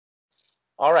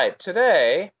All right,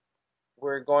 today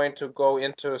we're going to go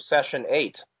into session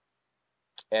 8,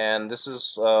 and this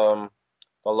is the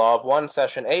Law of One,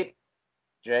 session 8,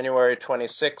 January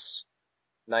 26,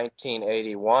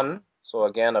 1981. So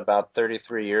again, about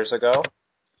 33 years ago.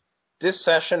 This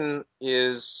session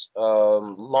is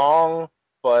long,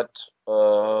 but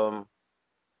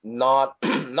not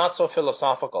not so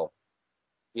philosophical.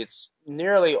 It's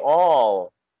nearly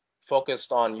all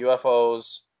focused on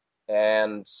UFOs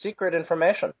and secret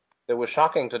information that was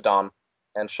shocking to Don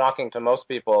and shocking to most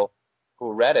people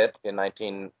who read it in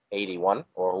 1981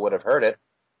 or who would have heard it.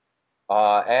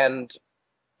 And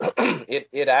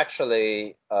it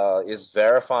actually is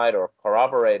verified or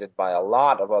corroborated by a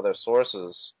lot of other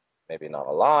sources, maybe not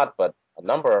a lot, but a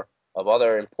number of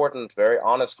other important, very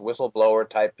honest whistleblower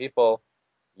type people,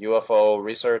 UFO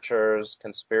researchers,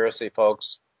 conspiracy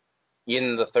folks,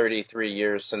 in the 33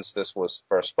 years since this was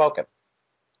first spoken.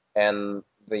 And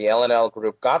the L&L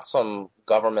group got some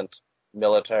government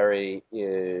military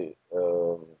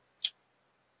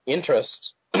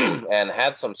interest and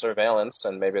had some surveillance,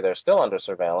 and maybe they're still under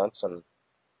surveillance. And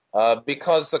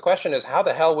because the question is, how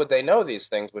the hell would they know these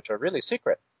things which are really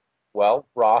secret? Well,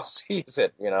 Ross sees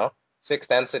it, Sixth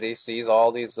Density sees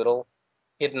all these little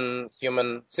hidden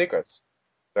human secrets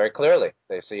very clearly.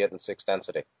 They see it in Sixth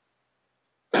Density.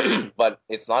 But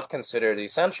it's not considered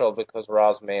essential because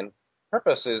Ra's main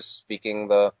purpose is speaking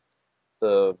the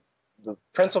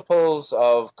principles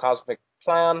of cosmic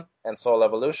plan and soul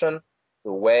evolution,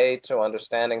 the way to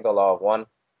understanding the law of one,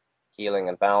 healing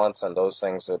and balance, and those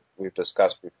things that we've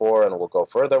discussed before and we'll go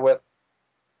further with.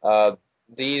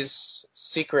 These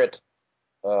secret,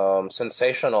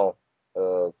 sensational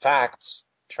facts,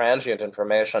 transient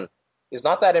information, is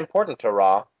not that important to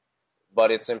Ra, but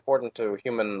it's important to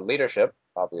human leadership,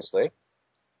 obviously.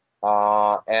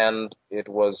 And it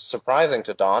was surprising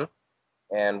to Don,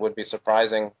 and would be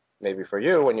surprising maybe for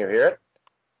you when you hear it.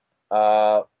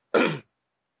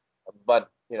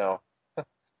 But,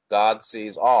 God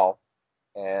sees all.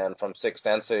 And from Sixth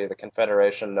Density, the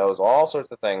Confederation knows all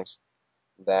sorts of things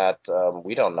that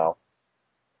we don't know.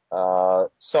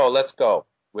 So let's go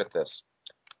with this.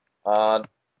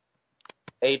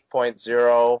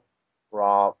 8.0,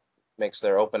 Ra makes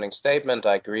their opening statement.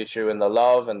 I greet you in the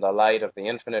love and the light of the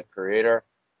infinite creator.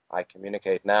 I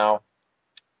communicate now.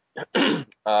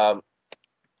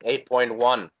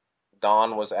 8.1,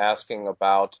 Don was asking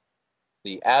about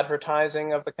the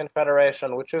advertising of the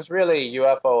Confederation, which is really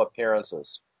UFO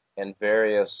appearances and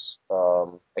various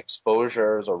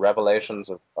exposures or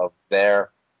revelations of their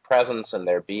presence and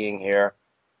their being here.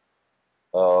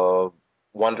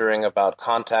 Wondering about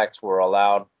contacts were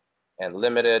allowed and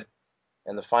limited.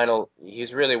 And the final,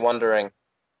 he's really wondering,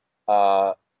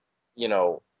 in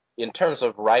terms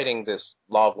of writing this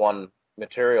Law of One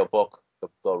material book,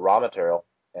 the raw material,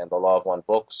 and the Law of One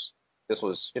books, this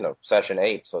was, session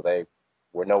 8, so they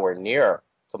were nowhere near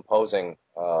composing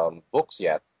books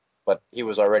yet, but he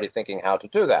was already thinking how to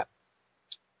do that.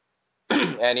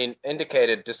 And he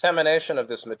indicated dissemination of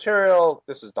this material,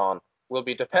 this is Don, will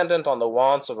be dependent on the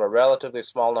wants of a relatively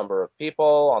small number of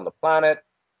people on the planet.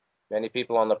 Many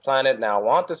people on the planet now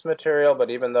want this material, but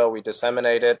even though we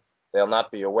disseminate it, they'll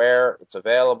not be aware it's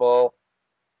available.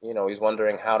 He's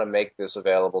wondering how to make this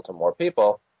available to more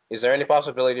people. Is there any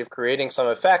possibility of creating some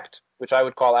effect, which I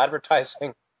would call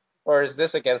advertising? Or is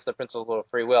this against the principle of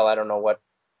free will? I don't know what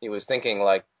he was thinking.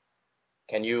 Like,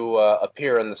 can you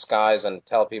appear in the skies and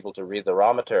tell people to read the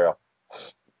raw material?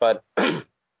 But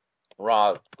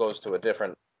Ra goes to a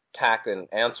different tack in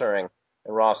answering.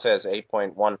 And Ra says,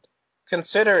 8.1,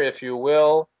 consider, if you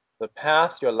will, the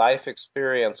path your life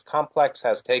experience complex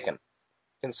has taken.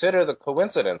 Consider the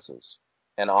coincidences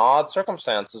and odd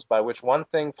circumstances by which one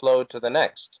thing flowed to the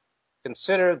next.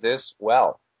 Consider this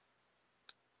well.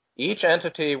 Each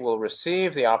entity will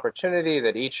receive the opportunity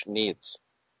that each needs.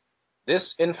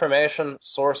 This information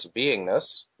source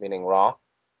beingness, meaning Ra,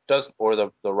 or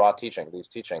the Ra teaching,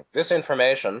 this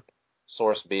information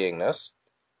source beingness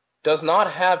does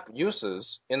not have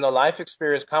uses in the life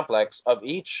experience complex of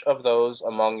each of those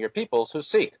among your peoples who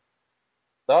seek.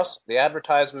 Thus, the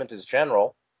advertisement is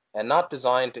general and not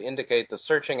designed to indicate the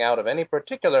searching out of any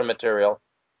particular material,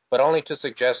 but only to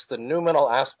suggest the noumenal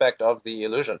aspect of the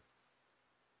illusion.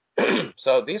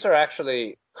 So these are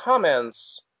actually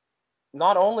comments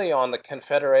not only on the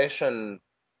Confederation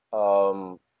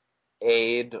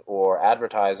aid or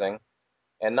advertising,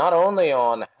 and not only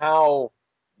on how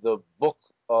the book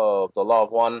of the Law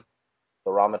of One,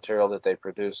 the raw material that they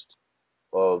produced,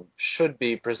 should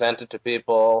be presented to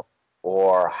people,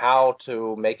 or how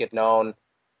to make it known,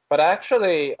 but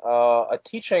actually a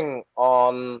teaching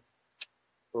on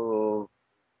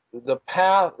the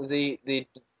path,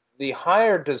 the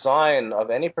higher design of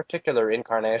any particular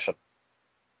incarnation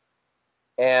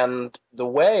and the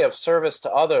way of service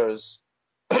to others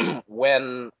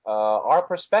when our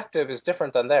perspective is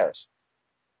different than theirs.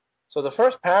 So the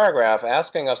first paragraph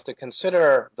asking us to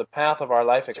consider the path of our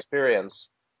life experience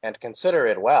and consider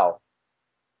it well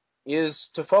is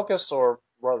to focus, or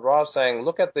what Ra's saying,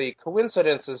 look at the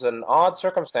coincidences and odd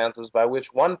circumstances by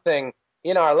which one thing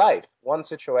in our life, one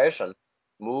situation,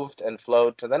 moved and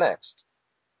flowed to the next.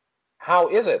 How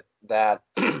is it that,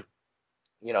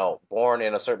 born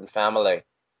in a certain family,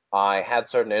 I had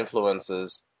certain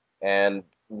influences and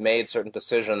made certain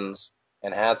decisions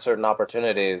and had certain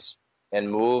opportunities and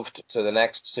moved to the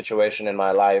next situation in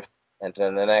my life and to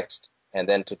the next and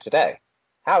then to today?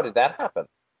 How did that happen?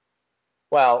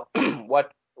 Well,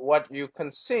 what you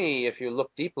can see if you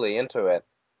look deeply into it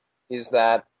is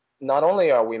that not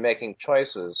only are we making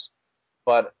choices,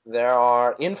 but there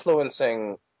are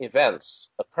influencing events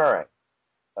occurring,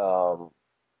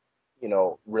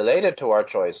 related to our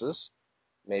choices,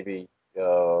 maybe,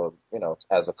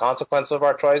 as a consequence of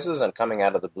our choices and coming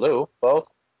out of the blue, both.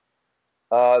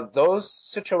 Those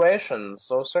situations,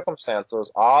 those circumstances,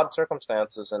 those odd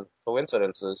circumstances and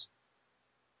coincidences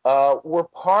were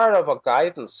part of a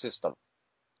guidance system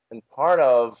and part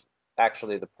of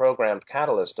actually the programmed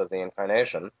catalyst of the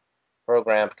incarnation.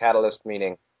 Programmed catalyst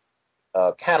meaning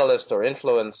catalyst or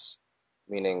influence,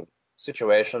 meaning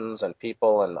situations and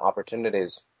people and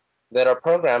opportunities that are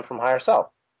programmed from higher self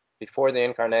before the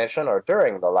incarnation or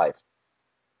during the life.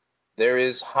 There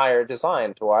is higher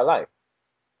design to our life.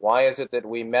 Why is it that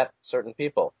we met certain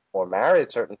people or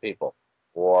married certain people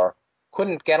or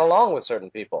couldn't get along with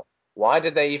certain people? Why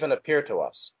did they even appear to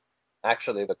us?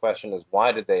 Actually, the question is,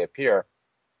 why did they appear?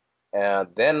 And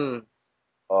then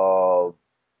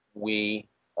we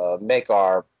make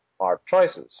our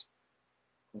choices.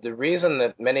 The reason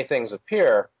that many things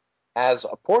appear as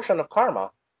a portion of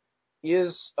karma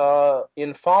is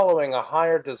in following a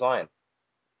higher design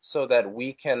so that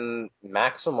we can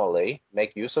maximally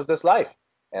make use of this life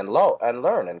and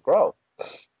learn and grow.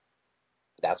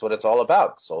 That's what it's all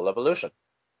about, soul evolution.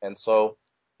 And so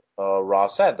Ra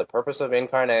said the purpose of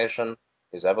incarnation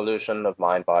is evolution of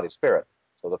mind, body, spirit.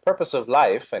 So the purpose of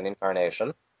life and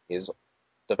incarnation is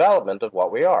development of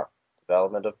what we are,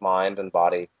 development of mind and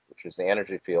body, which is the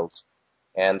energy fields,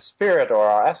 and spirit, or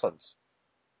our essence.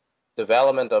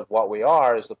 Development of what we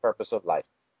are is the purpose of life.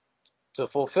 To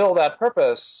fulfill that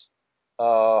purpose,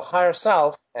 higher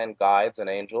self and guides and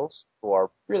angels who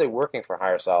are really working for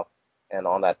higher self and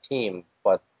on that team,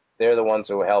 but they're the ones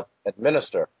who help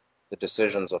administer the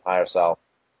decisions of higher self.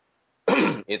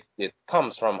 It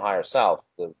comes from higher self,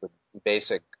 the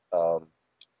basic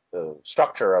the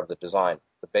structure of the design.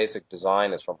 The basic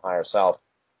design is from higher self,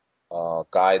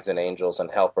 guides and angels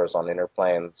and helpers on inner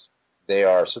planes. They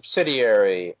are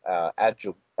subsidiary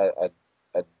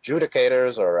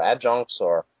adjudicators or adjuncts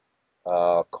or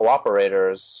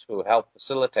cooperators who help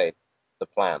facilitate the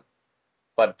plan.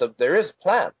 But there is a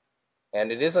plan,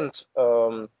 and it isn't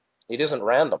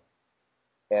random,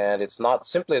 and it's not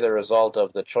simply the result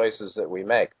of the choices that we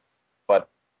make, but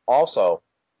also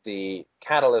the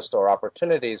catalyst or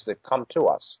opportunities that come to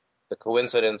us, the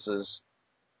coincidences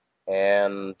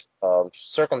and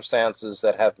circumstances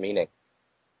that have meaning.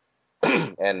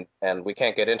 and we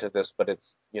can't get into this, but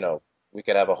it's, we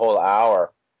could have a whole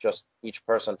hour just each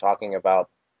person talking about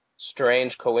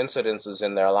strange coincidences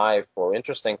in their life or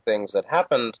interesting things that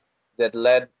happened that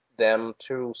led them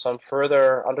to some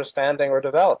further understanding or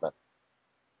development.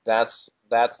 That's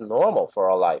normal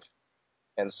for our life.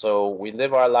 And so we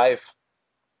live our life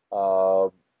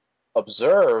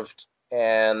observed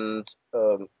and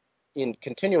in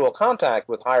continual contact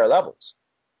with higher levels,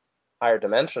 higher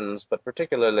dimensions, but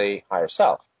particularly higher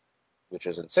self, which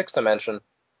is in sixth dimension,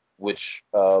 which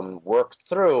works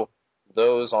through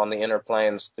those on the inner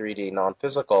planes, 3D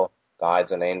non-physical,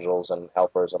 guides and angels and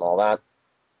helpers and all that,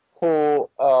 who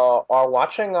are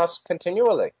watching us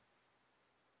continually.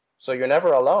 So you're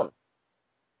never alone,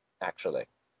 actually.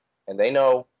 And they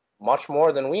know much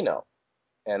more than we know.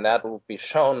 And that will be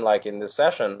shown, like in this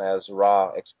session, as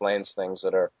Ra explains things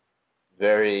that are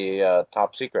very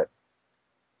top secret.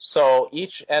 So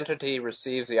each entity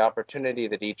receives the opportunity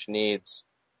that each needs,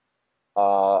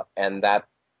 and that,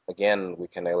 again, we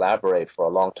can elaborate for a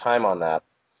long time on that.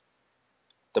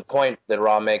 The point that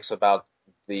Ra makes about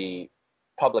the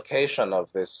publication of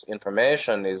this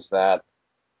information is that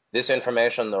this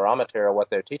information, the raw material, what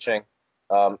they're teaching,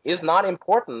 is not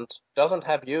important, doesn't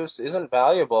have use, isn't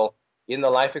valuable in the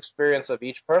life experience of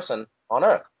each person on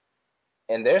Earth.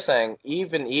 And they're saying,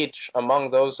 even each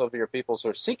among those of your peoples who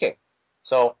are seeking.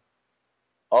 So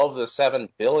of the 7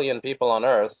 billion people on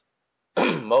Earth,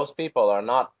 most people are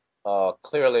not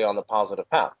clearly on the positive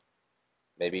path.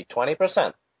 Maybe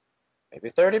 20%,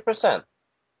 maybe 30%,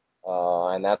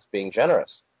 and that's being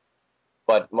generous.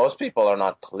 But most people are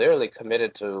not clearly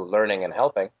committed to learning and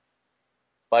helping.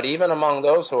 But even among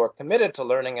those who are committed to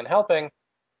learning and helping,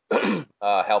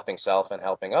 helping self and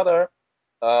helping other,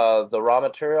 the raw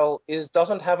material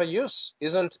doesn't have a use,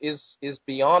 is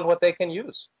beyond what they can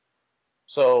use.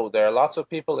 So there are lots of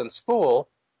people in school,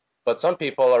 but some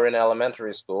people are in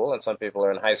elementary school, and some people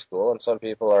are in high school, and some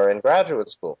people are in graduate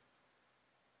school.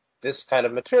 This kind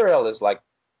of material is like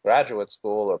graduate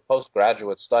school or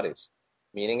postgraduate studies,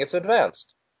 meaning it's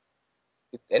advanced.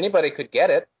 Anybody could get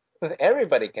it.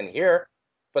 Everybody can hear,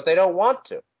 but they don't want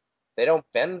to. They don't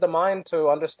bend the mind to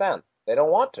understand. They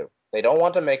don't want to. They don't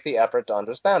want to make the effort to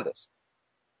understand this.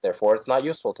 Therefore, it's not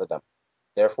useful to them.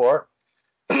 Therefore,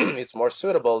 it's more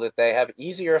suitable that they have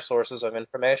easier sources of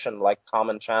information like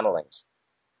common channelings.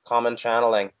 Common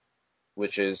channeling,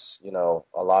 which is,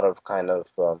 a lot of kind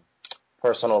of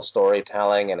personal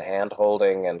storytelling and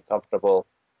hand-holding and comfortable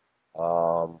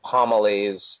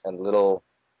homilies and little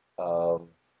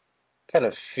kind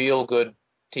of feel-good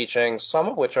teachings, some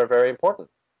of which are very important.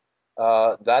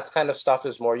 That kind of stuff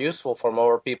is more useful for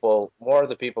more of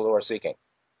the people who are seeking.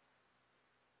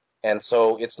 And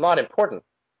so it's not important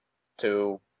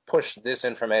to push this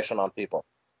information on people.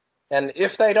 And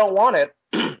if they don't want it,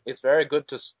 it's very good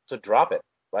to drop it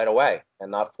right away and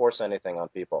not force anything on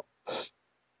people.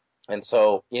 And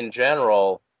so, in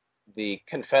general, the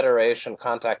Confederation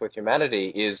Contact with Humanity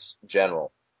is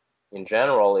general. In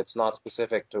general, it's not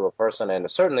specific to a person, and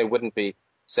it certainly wouldn't be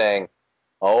saying,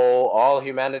 oh, all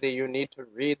humanity, you need to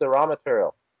read the raw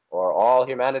material, or all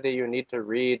humanity, you need to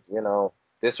read,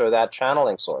 this or that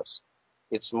channeling source.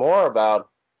 It's more about,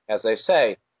 as they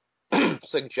say,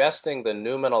 suggesting the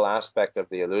noumenal aspect of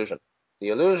the illusion. The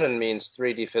illusion means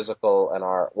 3D physical and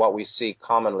what we see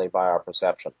commonly by our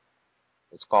perception.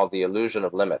 It's called the illusion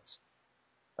of limits.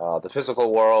 The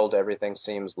physical world, everything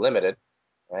seems limited,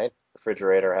 right? The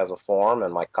refrigerator has a form,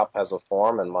 and my cup has a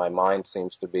form, and my mind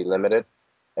seems to be limited.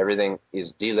 Everything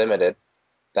is delimited.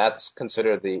 That's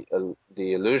considered the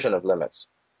illusion of limits.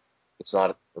 It's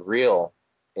not real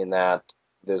in that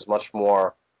there's much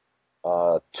more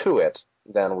to it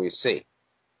than we see.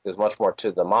 There's much more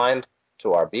to the mind,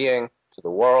 to our being, to the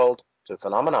world, to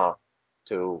phenomena,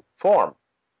 to form,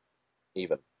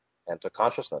 even, and to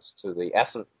consciousness, to the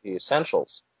essence, the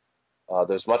essentials.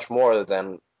 There's much more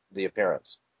than the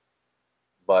appearance.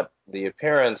 But the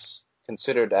appearance,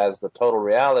 considered as the total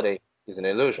reality, is an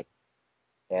illusion.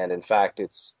 And in fact,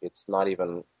 it's not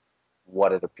even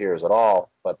what it appears at all,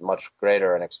 but much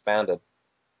greater and expanded,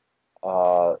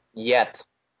 yet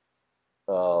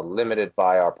limited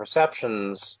by our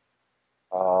perceptions.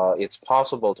 It's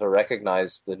possible to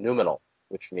recognize the noumenal,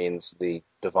 which means the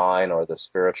divine or the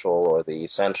spiritual or the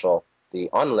essential, the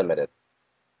unlimited.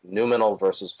 Noumenal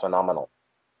versus phenomenal.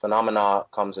 Phenomena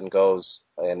comes and goes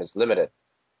and is limited.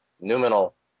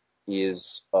 Noumenal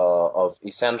is of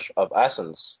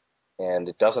essence, and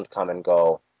it doesn't come and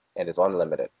go, and is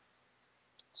unlimited.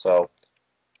 So,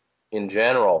 in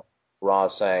general, Ra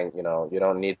is saying, we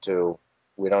don't need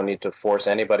to force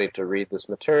anybody to read this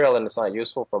material, and it's not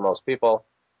useful for most people.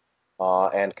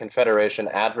 And Confederation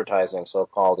advertising,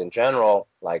 so-called in general,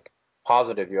 like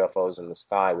positive UFOs in the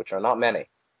sky, which are not many.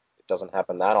 It doesn't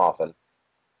happen that often.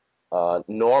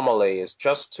 Normally is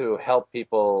just to help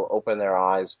people open their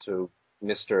eyes to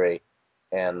mystery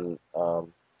and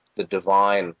the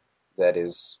divine that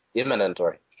is immanent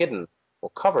or hidden or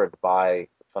covered by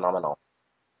phenomenal,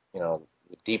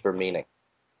 deeper meaning,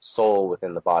 soul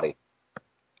within the body,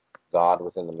 God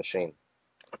within the machine,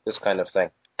 this kind of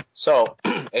thing. So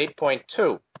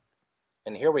 8.2,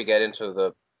 and here we get into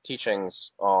the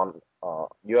teachings on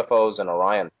UFOs and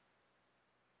Orion.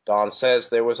 Don says,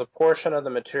 there was a portion of the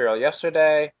material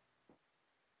yesterday,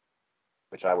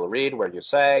 which I will read, where you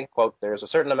say, quote, there is a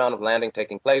certain amount of landing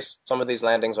taking place. Some of these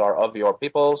landings are of your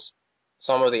peoples.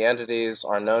 Some of the entities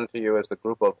are known to you as the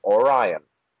group of Orion.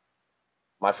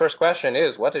 My first question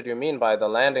is, what did you mean by the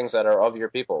landings that are of your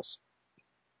peoples?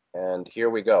 And here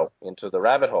we go into the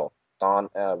rabbit hole.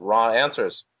 Ra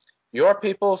answers, your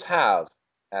peoples have,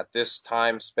 at this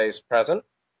time, space present,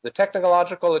 the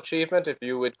technological achievement, if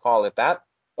you would call it that,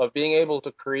 of being able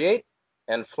to create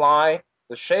and fly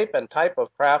the shape and type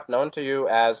of craft known to you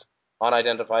as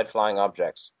unidentified flying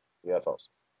objects, UFOs.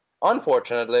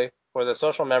 Unfortunately, for the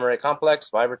social memory complex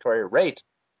vibratory rate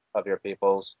of your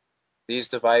peoples, these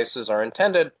devices are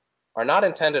not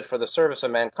intended for the service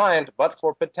of mankind, but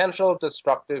for potential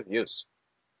destructive use.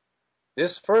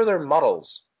 This further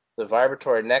muddles the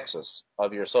vibratory nexus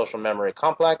of your social memory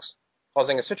complex,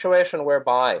 causing a situation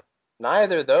whereby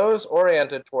neither those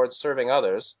oriented towards serving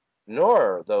others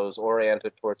nor those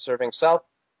oriented towards serving self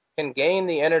can gain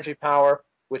the energy power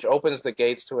which opens the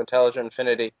gates to intelligent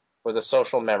infinity for the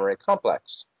social memory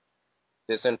complex.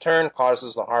 This in turn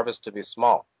causes the harvest to be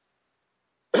small.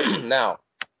 Now,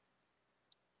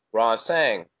 Ra is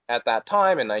saying, at that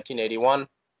time in 1981,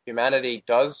 humanity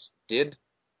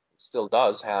still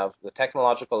does have the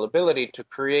technological ability to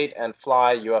create and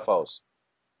fly UFOs.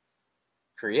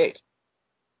 Create.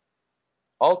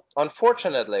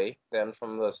 Unfortunately, then,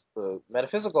 from the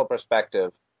metaphysical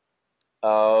perspective,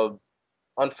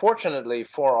 unfortunately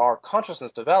for our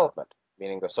consciousness development,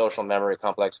 meaning the social memory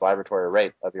complex vibratory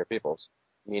rate of your peoples,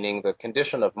 meaning the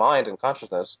condition of mind and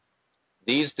consciousness,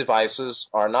 these devices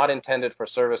are not intended for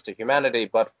service to humanity,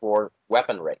 but for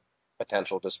weaponry,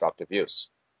 potential destructive use,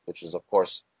 which is, of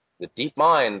course, the deep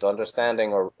mind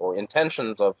understanding or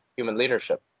intentions of human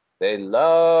leadership. They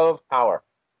love power.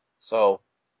 So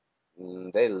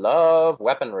they love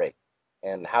weaponry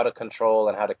and how to control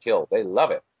and how to kill. They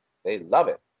love it. They love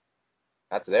it.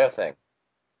 That's their thing.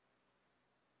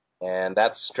 And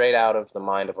that's straight out of the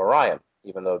mind of Orion,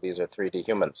 even though these are 3D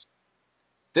humans.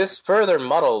 This further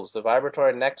muddles the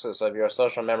vibratory nexus of your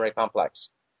social memory complex,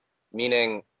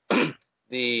 meaning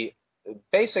the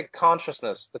basic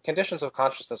consciousness, the conditions of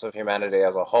consciousness of humanity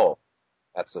as a whole,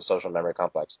 that's the social memory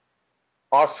complex,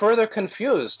 are further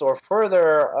confused or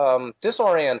further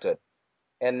disoriented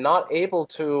and not able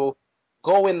to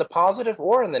go in the positive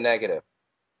or in the negative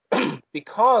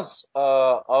because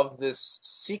of this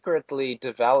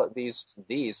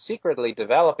these secretly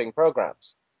developing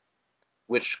programs,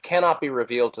 which cannot be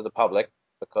revealed to the public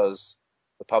because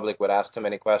the public would ask too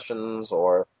many questions,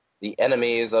 or the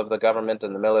enemies of the government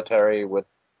and the military would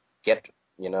get,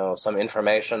 some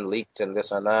information leaked and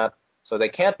this and that. So they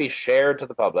can't be shared to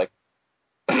the public,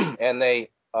 and they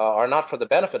are not for the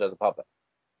benefit of the public.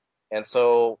 And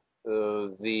so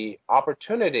the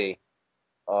opportunity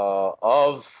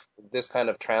of this kind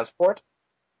of transport,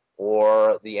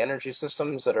 or the energy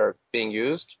systems that are being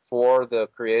used for the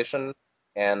creation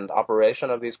and operation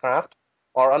of these craft,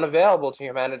 are unavailable to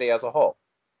humanity as a whole.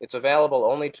 It's available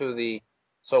only to the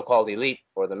so-called elite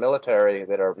or the military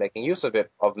that are making use of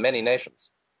it, of many nations.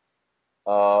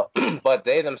 But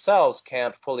they themselves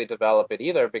can't fully develop it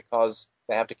either because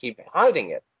they have to keep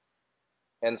hiding it.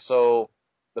 And so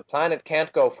the planet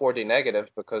can't go 4D negative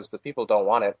because the people don't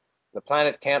want it. The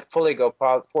planet can't fully go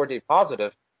 4D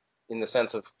positive in the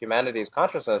sense of humanity's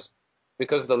consciousness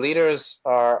because the leaders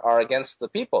are against the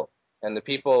people, and the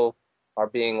people are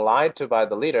being lied to by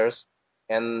the leaders.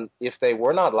 And if they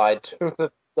were not lied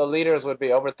to, the leaders would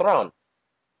be overthrown.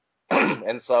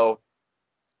 And so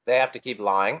they have to keep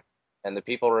lying, and the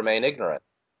people remain ignorant.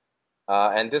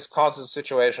 And this causes a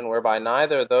situation whereby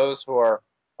neither those who are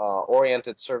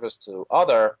oriented service to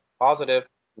other, positive,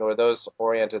 nor those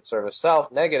oriented service self,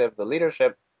 negative, the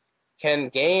leadership, can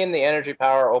gain the energy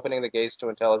power opening the gates to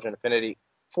intelligent infinity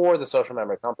for the social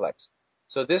memory complex.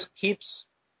 So this keeps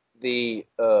the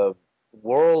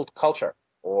world culture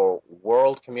or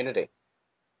world community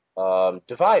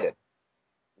divided,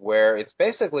 where it's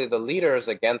basically the leaders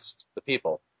against the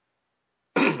people,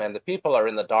 and the people are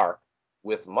in the dark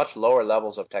with much lower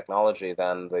levels of technology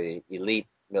than the elite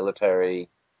military,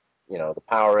 the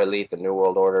power elite, the New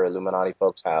World Order, Illuminati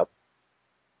folks have.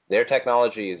 Their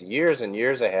technology is years and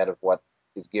years ahead of what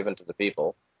is given to the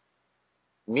people.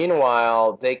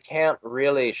 Meanwhile, they can't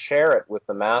really share it with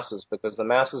the masses because the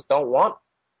masses don't want,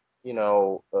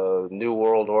 New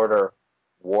World Order,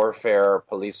 warfare,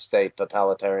 police state,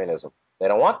 totalitarianism. They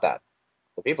don't want that.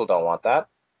 The people don't want that.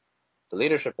 The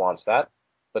leadership wants that,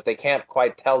 but they can't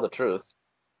quite tell the truth,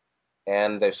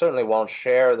 and they certainly won't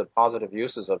share the positive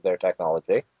uses of their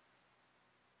technology.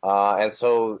 And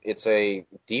so it's a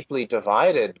deeply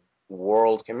divided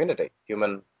world community,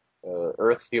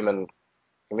 Earth-human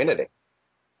community.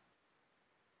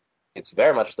 It's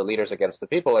very much the leaders against the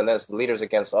people, and then it's the leaders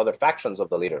against other factions of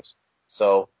the leaders.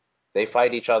 So they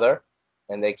fight each other,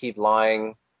 and they keep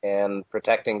lying and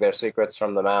protecting their secrets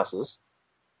from the masses.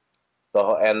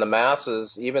 And the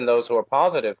masses, even those who are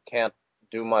positive, can't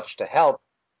do much to help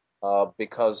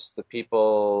because the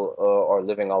people are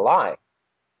living a lie,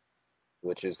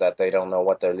 which is that they don't know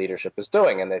what their leadership is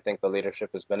doing, and they think the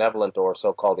leadership is benevolent or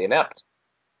so-called inept.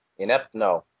 Inept,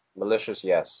 no. Malicious,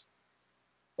 yes.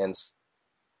 And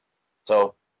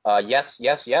so,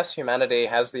 yes, humanity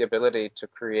has the ability to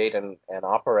create and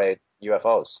operate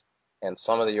UFOs, and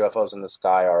some of the UFOs in the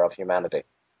sky are of humanity.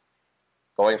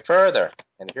 Going further,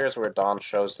 and here's where Don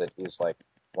shows that he's like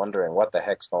wondering what the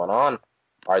heck's going on.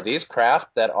 Are these craft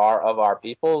that are of our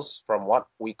peoples from what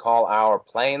we call our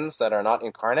planes that are not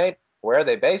incarnate? Where are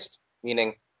they based?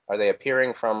 Meaning, are they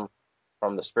appearing from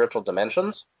the spiritual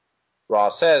dimensions? Ra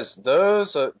says,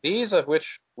 these of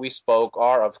which we spoke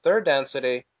are of third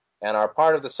density and are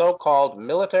part of the so-called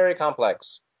military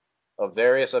complex of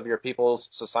various of your people's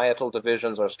societal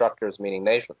divisions or structures, meaning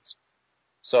nations.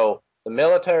 So the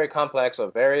military complex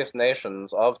of various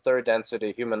nations of third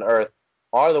density human Earth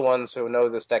are the ones who know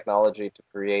this technology to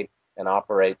create and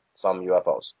operate some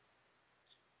UFOs.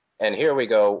 And here we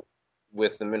go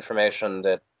with some information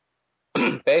that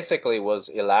basically was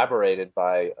elaborated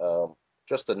by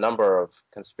just a number of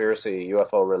conspiracy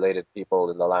UFO-related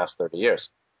people in the last 30 years.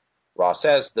 Ra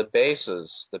says the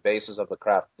bases of the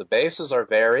craft, the bases are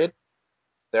varied.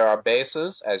 There are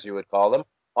bases, as you would call them,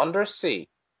 undersea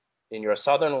in your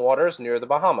southern waters near the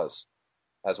Bahamas,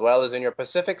 as well as in your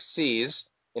Pacific seas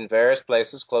in various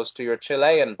places close to your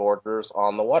Chilean borders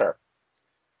on the water.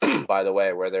 By the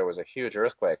way, where there was a huge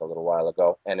earthquake a little while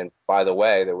ago. And by the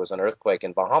way, there was an earthquake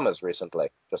in Bahamas recently,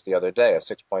 just the other day, a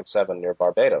 6.7 near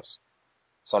Barbados.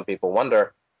 Some people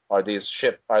wonder, are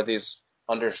these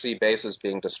undersea bases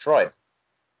being destroyed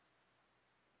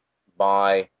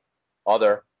by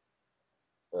other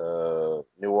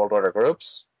New World Order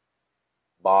groups,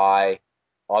 by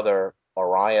other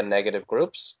Orion negative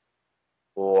groups,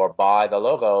 or by the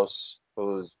Logos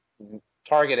who's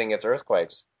targeting its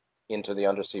earthquakes into the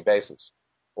undersea bases,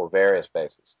 or various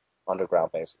bases,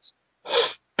 underground bases.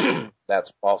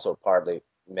 That's also partly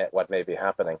what may be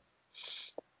happening.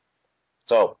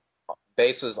 So,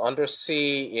 bases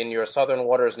undersea in your southern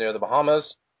waters near the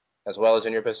Bahamas, as well as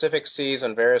in your Pacific seas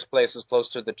and various places close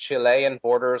to the Chilean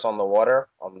borders on the water,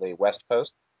 on the west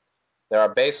coast. There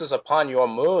are bases upon your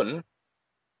moon,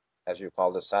 as you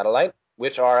call the satellite,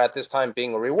 which are at this time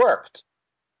being reworked.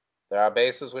 There are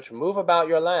bases which move about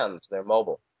your lands. They're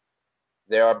mobile.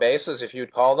 There are bases, if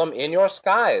you'd call them, in your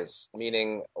skies,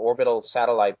 meaning orbital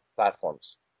satellite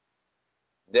platforms.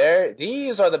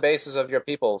 These are the bases of your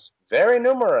peoples, very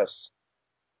numerous,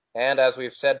 and as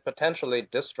we've said, potentially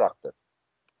destructive.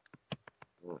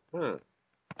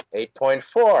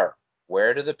 8.4.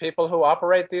 Where do the people who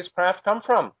operate these craft come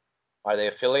from? Are they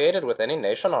affiliated with any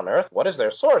nation on Earth? What is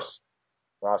their source?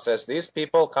 Ra says, these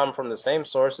people come from the same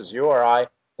source as you or I.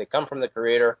 They come from the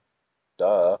Creator.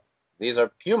 Duh. These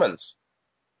are humans.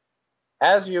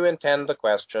 As you intend the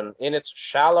question, in its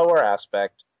shallower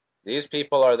aspect, these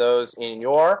people are those in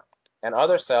your and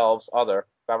other selves, other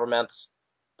governments,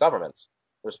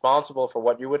 responsible for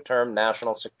what you would term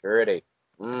national security.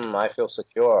 I feel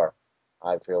secure.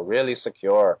 I feel really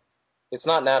secure. It's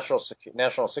not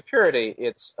national security,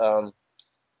 it's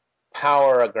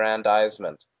power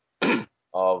aggrandizement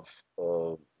of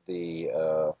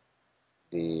the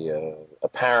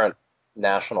apparent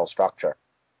national structure.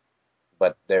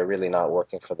 But they're really not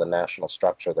working for the national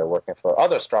structure. They're working for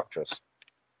other structures.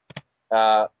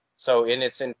 So in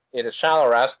its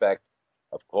shallower aspect,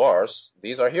 of course,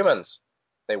 these are humans.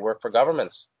 They work for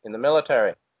governments in the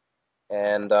military.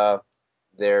 And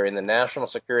they're in the national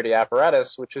security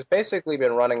apparatus, which has basically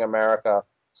been running America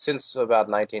since about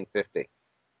 1950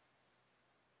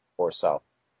 or so.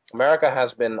 America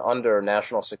has been under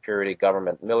national security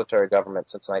government, military government,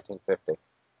 since 1950,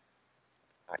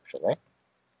 actually.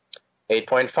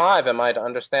 8.5, am I to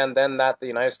understand then that the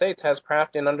United States has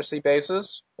craft in undersea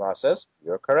bases? Ra says,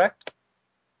 you're correct.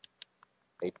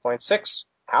 8.6,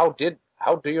 how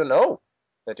do you know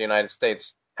that the United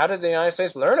States, how did the United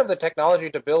States learn of the technology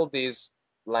to build these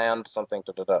land something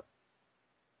da-da-da?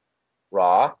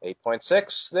 Ra,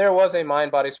 8.6, there was a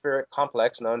mind-body-spirit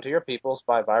complex known to your peoples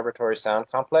by vibratory sound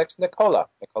complex Nikola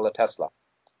Tesla.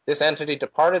 This entity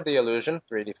departed the illusion,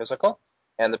 3D physical,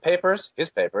 and the papers, his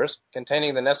papers,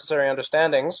 containing the necessary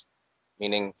understandings,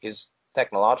 meaning his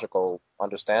technological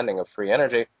understanding of free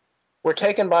energy, were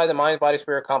taken by the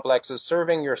mind-body-spirit complexes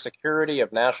serving your security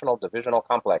of national divisional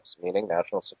complex, meaning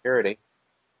national security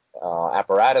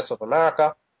apparatus of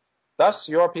America. Thus,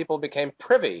 your people became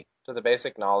privy to the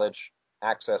basic knowledge,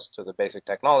 access to the basic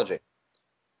technology,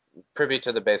 privy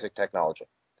to the basic technology.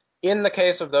 In the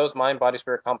case of those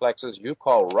mind-body-spirit complexes you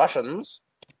call Russians,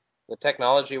 the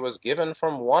technology was given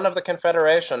from one of the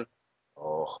Confederation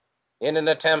in an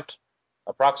attempt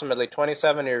approximately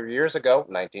 27 years ago,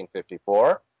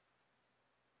 1954,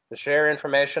 to share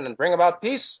information and bring about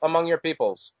peace among your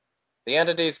peoples. The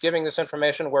entities giving this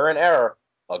information were in error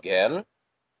again,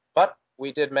 but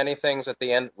we did many things at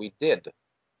the end. We did,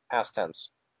 past tense.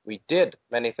 We did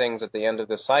many things at the end of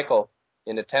this cycle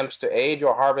in attempts to aid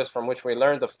your harvest, from which we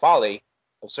learned the folly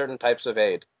of certain types of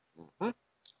aid.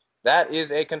 That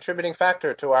is a contributing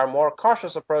factor to our more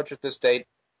cautious approach at this date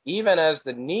even as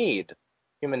the need,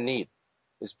 human need,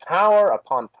 is power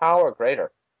upon power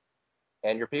greater,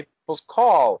 and your people's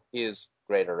call is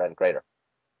greater and greater.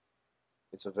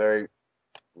 It's a very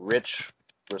rich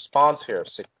response here,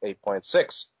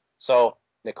 8.6. So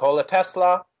Nikola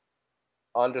Tesla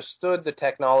understood the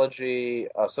technology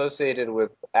associated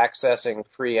with accessing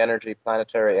free energy,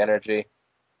 planetary energy,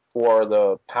 for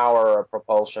the power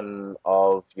propulsion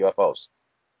of UFOs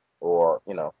or,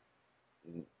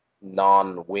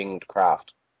 non-winged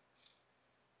craft.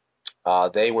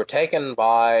 They were taken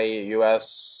by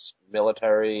U.S.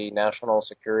 military national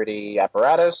security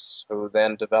apparatus, who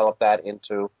then developed that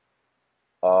into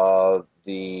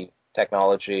the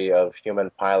technology of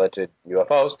human-piloted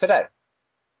UFOs today.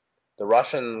 The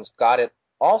Russians got it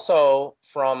also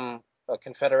from a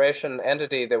Confederation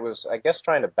entity that was, I guess,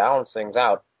 trying to balance things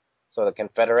out. So the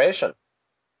Confederation,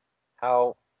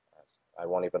 I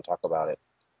won't even talk about it.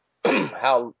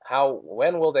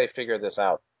 When will they figure this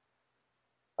out?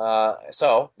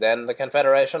 So then the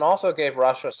Confederation also gave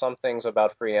Russia some things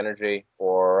about free energy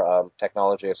or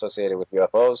technology associated with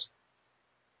UFOs,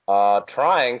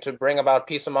 trying to bring about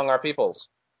peace among our peoples.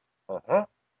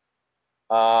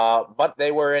 But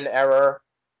they were in error,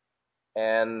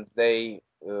 and they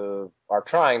are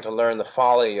trying to learn the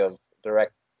folly of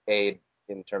direct aid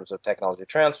in terms of technology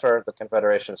transfer. The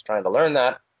Confederation is trying to learn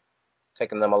that.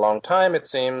 Taken them a long time, it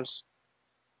seems,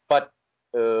 but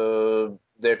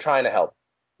they're trying to help.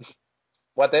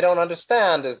 What they don't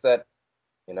understand is that,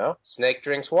 snake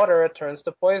drinks water, it turns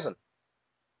to poison.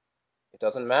 It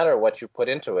doesn't matter what you put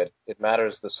into it. It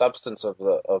matters the substance of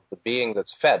the being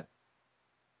that's fed.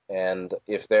 And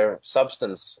if their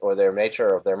substance or their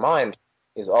nature of their mind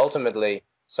is ultimately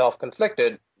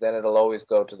self-conflicted, then it'll always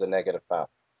go to the negative path,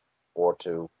 or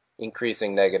to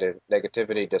increasing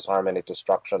negativity, disharmony,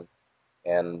 destruction,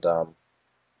 and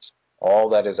all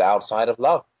that is outside of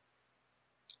love.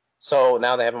 So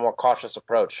now they have a more cautious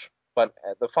approach. But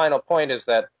the final point is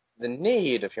that the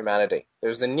need of humanity,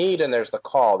 there's the need and there's the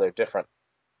call, they're different.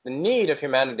 The need of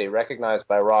humanity, recognized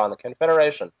by Ra and the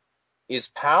Confederation, is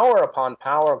power upon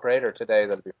power greater today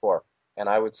than before. And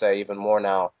I would say even more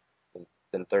now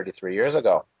than 33 years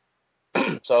ago.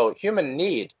 So human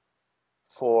need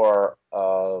for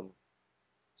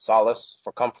solace,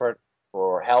 for comfort,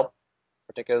 for help,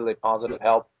 particularly positive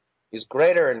help, is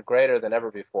greater and greater than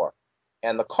ever before.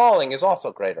 And the calling is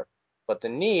also greater, but the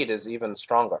need is even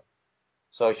stronger.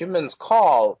 So humans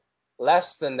call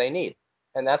less than they need.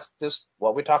 And that's just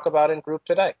what we talk about in group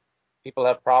today. People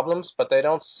have problems, but they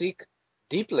don't seek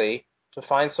deeply to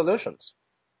find solutions.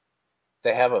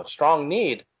 They have a strong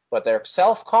need, but their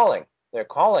self-calling, their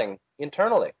calling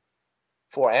internally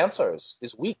for answers,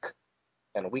 is weak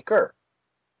and weaker.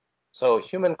 So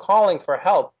human calling for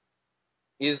help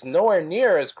is nowhere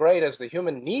near as great as the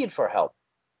human need for help.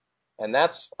 And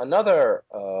that's another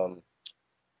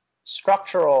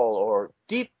structural or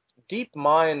deep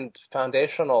mind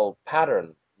foundational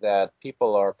pattern that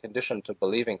people are conditioned to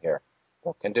believing here,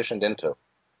 or conditioned into,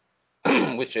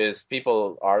 which is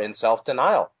people are in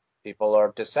self-denial. People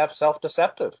are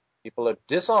self-deceptive. People are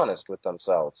dishonest with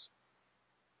themselves.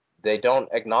 They don't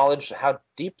acknowledge how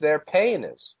deep their pain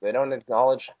is. They don't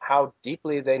acknowledge how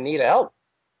deeply they need help.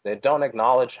 They don't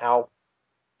acknowledge how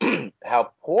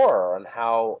poor and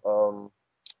how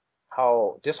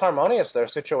disharmonious their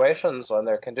situations and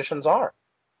their conditions are.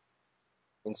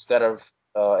 Instead of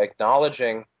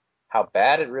acknowledging how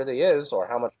bad it really is, or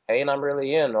how much pain I'm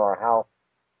really in, or how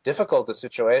difficult the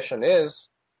situation is,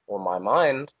 or my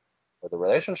mind, or the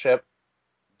relationship,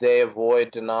 they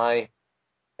avoid, deny,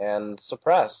 and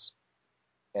suppress,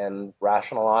 and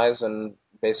rationalize, and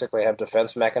basically have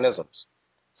defense mechanisms.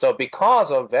 So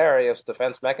because of various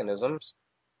defense mechanisms,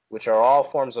 which are all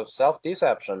forms of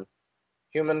self-deception,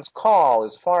 humans' call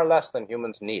is far less than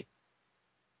humans' need.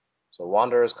 So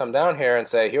wanderers come down here and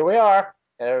say, here we are,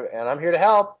 and I'm here to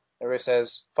help. Everybody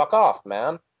says, fuck off,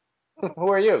 man. Who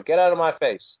are you? Get out of my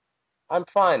face. I'm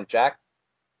fine, Jack.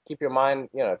 Keep your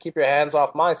hands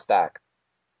off my stack.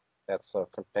 That's from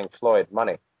Pink Floyd,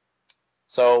 Money.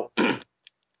 So,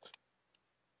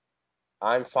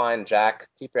 I'm fine, Jack.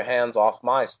 Keep your hands off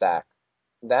my stack.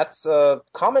 That's a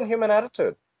common human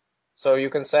attitude. So you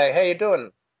can say, hey, you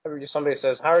doing? Somebody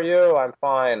says, how are you? I'm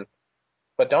fine.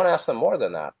 But don't ask them more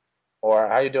than that. Or,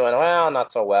 how are you doing? Well,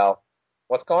 not so well.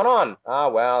 What's going on?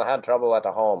 Well, I had trouble at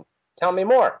the home. Tell me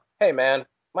more. Hey, man,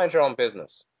 mind your own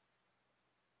business.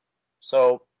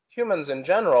 So humans in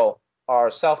general are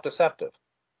self-deceptive.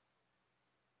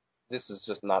 This is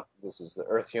the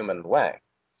earth human way.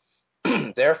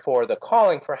 Therefore, the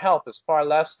calling for help is far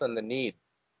less than the need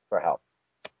for help.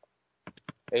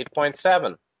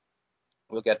 8.7.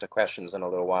 We'll get to questions in a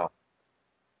little while.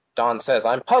 Don says,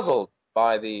 I'm puzzled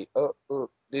by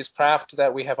these craft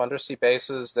that we have undersea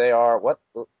bases. They are,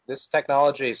 this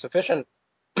technology sufficient?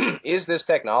 Is this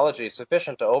technology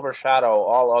sufficient to overshadow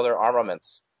all other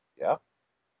armaments? Yeah.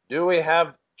 Do we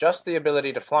have just the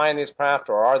ability to fly in these craft,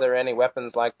 or are there any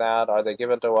weapons like that? Are they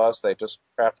given to us? They just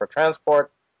craft for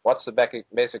transport? What's the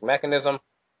basic mechanism?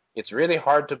 It's really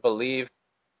hard to believe.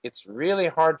 It's really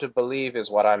hard to believe is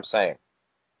what I'm saying.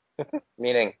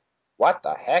 Meaning, what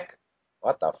the heck?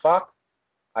 What the fuck?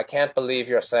 I can't believe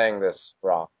you're saying this,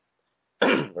 Ra.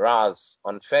 Ra's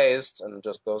unfazed and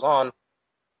just goes on.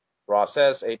 Ra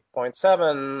says,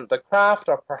 8.7, the craft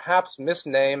are perhaps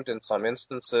misnamed in some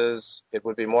instances. It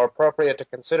would be more appropriate to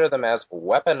consider them as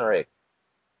weaponry.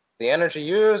 The energy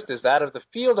used is that of the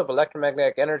field of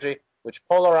electromagnetic energy, which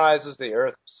polarizes the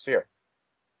Earth's sphere,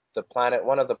 the planet,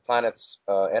 one of the planet's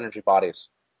energy bodies.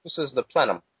 This is the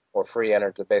plenum, or free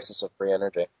energy, the basis of free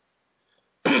energy.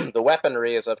 The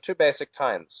weaponry is of two basic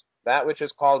kinds. That which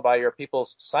is called by your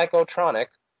people's psychotronic,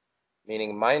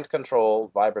 meaning mind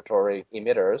control vibratory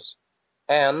emitters,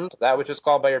 and that which is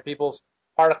called by your people's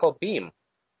particle beam,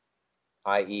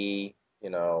 i.e.,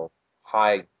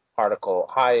 high particle,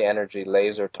 high energy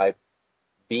laser type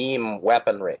beam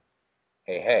weaponry.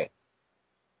 Hey.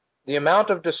 The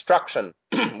amount of destruction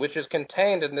which is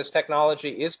contained in this technology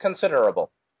is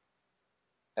considerable,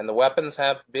 and the weapons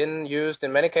have been used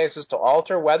in many cases to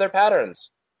alter weather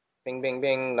patterns. Bing, bing,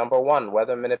 bing. Number 1,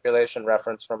 weather manipulation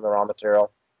reference from the raw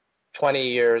material, 20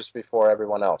 years before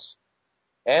everyone else.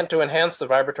 And to enhance the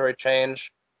vibratory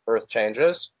change, Earth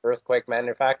changes, earthquake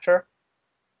manufacture,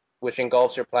 which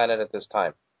engulfs your planet at this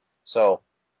time. So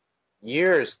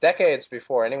years, decades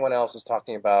before anyone else is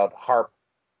talking about HAARP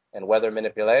and weather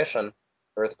manipulation,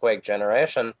 earthquake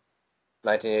generation,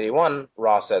 1981,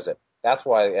 Ra says it. That's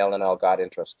why L&L got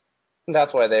interest.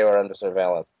 That's why they were under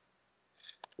surveillance.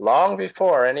 Long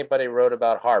before anybody wrote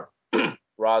about HAARP,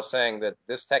 Ra's saying that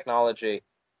this technology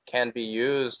can be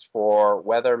used for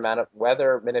weather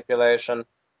manipulation,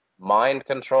 mind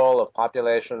control of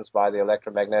populations by the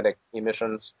electromagnetic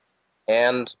emissions,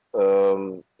 and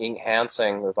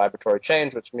enhancing the vibratory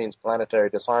change, which means planetary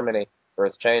disharmony,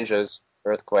 Earth changes,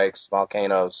 earthquakes,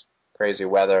 volcanoes, crazy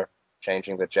weather,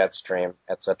 changing the jet stream,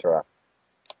 etc.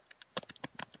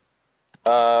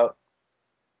 Why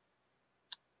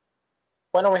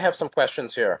don't we have some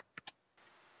questions here?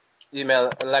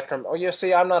 Email electron. Oh, you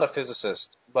see, I'm not a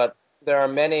physicist, but there are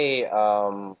many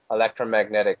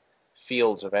electromagnetic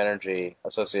fields of energy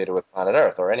associated with planet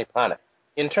Earth or any planet.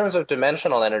 In terms of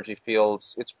dimensional energy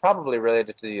fields, it's probably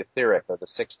related to the etheric or the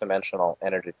six-dimensional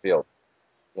energy field,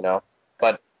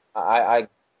 But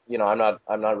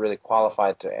I'm not really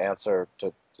qualified to answer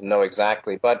to know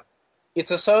exactly. But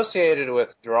it's associated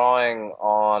with drawing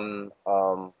on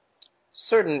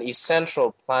certain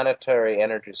essential planetary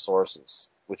energy sources,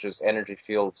 which is energy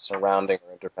fields surrounding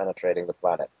or interpenetrating the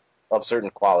planet of certain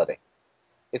quality.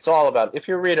 It's all about, if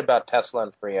you read about Tesla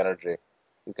and free energy,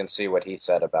 you can see what he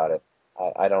said about it.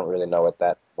 I don't really know it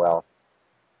that well.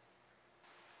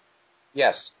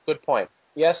 Yes, good point.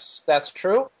 Yes, that's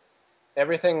true.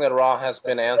 Everything that Ra has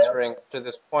been answering to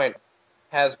this point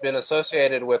has been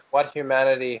associated with what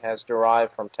humanity has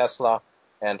derived from Tesla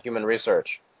and human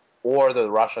research, or the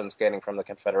Russians getting from the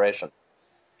Confederation.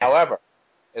 However,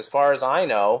 as far as I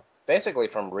know, basically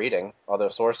from reading other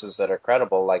sources that are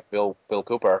credible, like Bill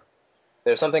Cooper,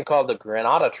 there's something called the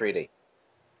Grenada Treaty,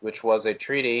 which was a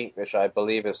treaty which I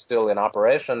believe is still in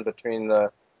operation between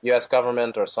the U.S.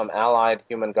 government or some allied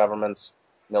human governments,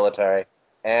 military,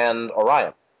 and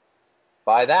Orion.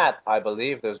 By that, I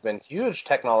believe there's been huge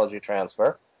technology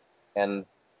transfer, and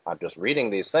I'm just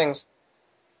reading these things,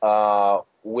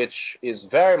 which is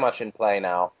very much in play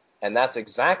now, and that's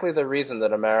exactly the reason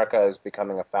that America is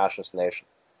becoming a fascist nation,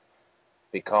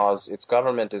 because its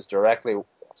government is directly,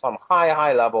 some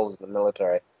high levels in the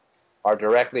military are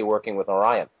directly working with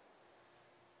Orion.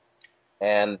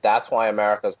 And that's why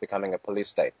America is becoming a police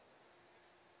state,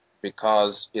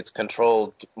 because it's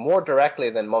controlled more directly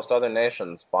than most other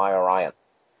nations by Orion.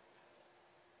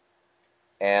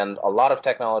 And a lot of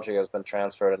technology has been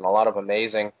transferred, and a lot of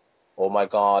amazing, oh my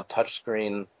God,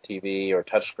 touchscreen TV or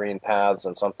touchscreen pads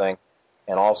and something,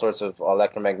 and all sorts of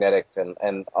electromagnetic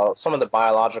and some of the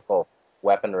biological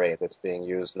weaponry that's being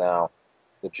used now,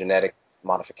 the genetic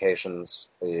modifications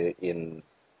in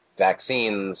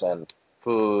vaccines and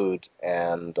food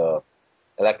and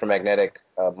electromagnetic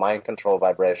mind control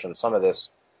vibrations, some of this,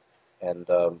 and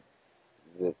the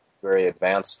very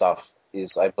advanced stuff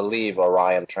is, I believe,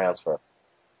 Orion transfer,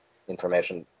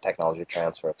 information technology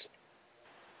transfer.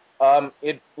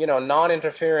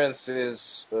 Non-interference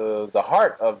is the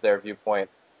heart of their viewpoint,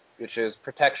 which is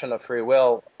protection of free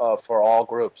will for all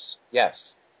groups.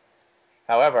 Yes.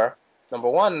 However, number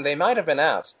one, they might have been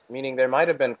asked, meaning there might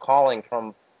have been calling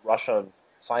from Russia,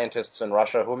 scientists in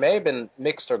Russia who may have been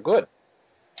mixed or good,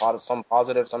 some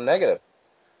positive, some negative.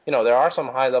 There are some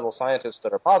high-level scientists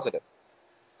that are positive.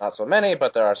 Not so many,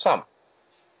 but there are some.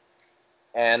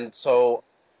 And so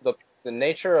the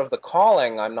nature of the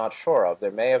calling, I'm not sure of.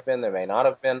 There may have been, there may not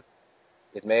have been.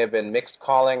 It may have been mixed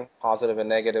calling, positive and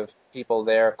negative people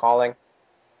there calling.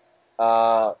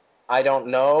 I don't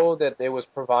know that it was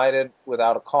provided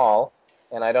without a call,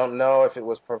 and I don't know if it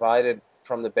was provided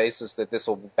from the basis that this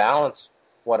will balance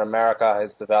what America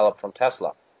has developed from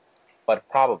Tesla, but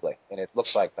probably, and it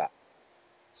looks like that.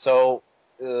 So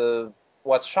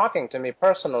what's shocking to me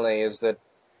personally is that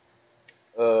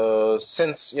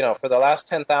since, for the last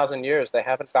 10,000 years, they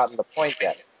haven't gotten the point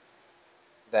yet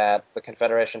that the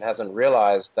Confederation hasn't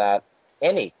realized that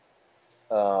any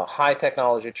high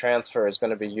technology transfer is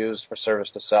going to be used for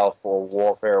service to self or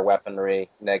warfare, weaponry,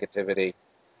 negativity,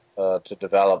 to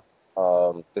develop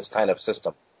this kind of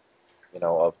system,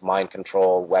 of mind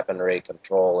control, weaponry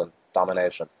control, and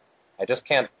domination. I just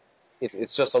can't,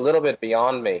 it's just a little bit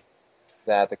beyond me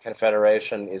that the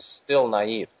Confederation is still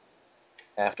naive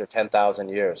after 10,000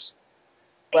 years.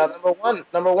 Well,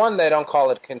 number one, they don't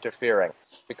call it interfering,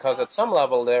 because at some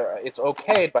level it's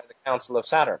okayed by the Council of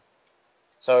Saturn.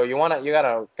 So you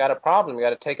got a problem, you got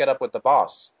to take it up with the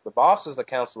boss. The boss is the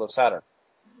Council of Saturn,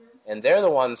 and they're the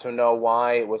ones who know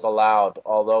why it was allowed,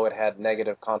 although it had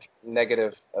negative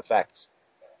effects.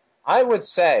 I would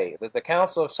say that the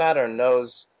Council of Saturn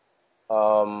knows.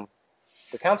 The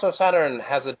Council of Saturn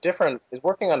is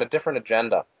working on a different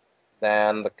agenda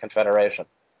than the Confederation,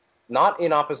 not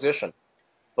in opposition,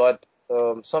 but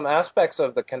some aspects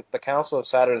of the Council of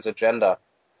Saturn's agenda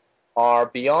are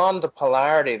beyond the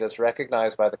polarity that's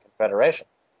recognized by the Confederation.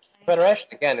 Confederation,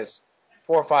 again, is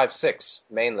 4, 5, 6,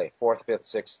 mainly, 4th, 5th,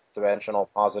 6th dimensional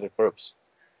positive groups.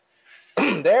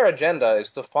 Their agenda is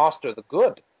to foster the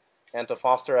good and to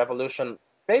foster evolution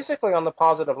basically on the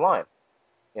positive line,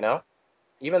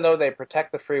 Even though they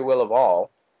protect the free will of all,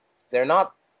 they're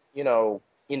not,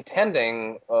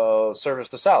 intending service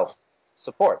to self,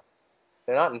 support.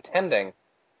 They're not intending,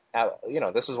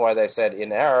 this is why they said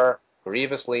in error,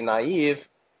 grievously naive,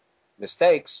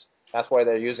 mistakes. That's why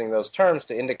they're using those terms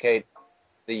to indicate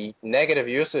the negative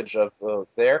usage of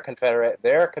their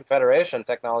Confederation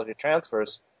technology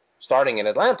transfers starting in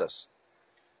Atlantis,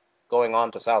 going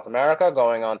on to South America,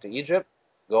 going on to Egypt,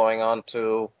 going on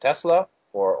to Tesla,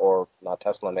 or not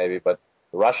Tesla maybe, but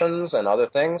the Russians and other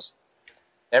things.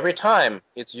 Every time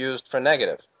it's used for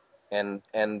negative, and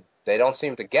they don't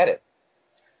seem to get it.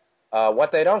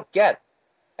 What they don't get,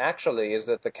 actually, is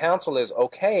that the Council is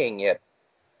okaying it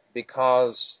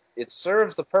because it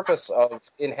serves the purpose of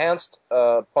enhanced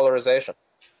polarization.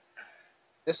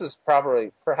 This is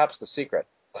perhaps the secret,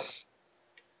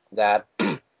 that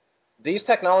these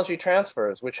technology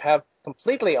transfers, which have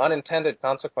completely unintended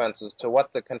consequences to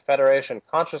what the Confederation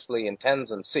consciously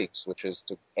intends and seeks, which is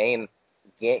to aid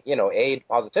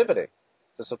positivity,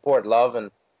 to support love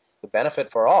and the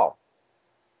benefit for all,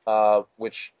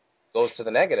 which goes to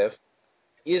the negative,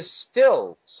 is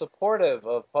still supportive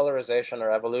of polarization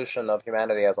or evolution of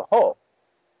humanity as a whole,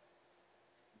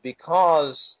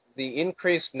 because the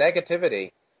increased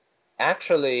negativity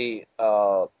actually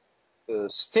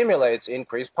stimulates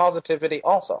increased positivity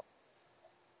also,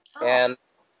 and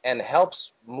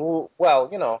helps move.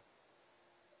 Well,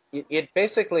 it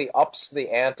basically ups the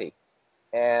ante,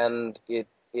 and it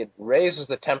raises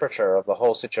the temperature of the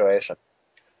whole situation.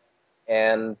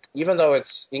 And even though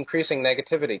it's increasing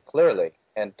negativity clearly,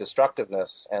 and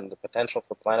destructiveness, and the potential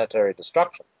for planetary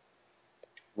destruction,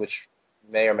 which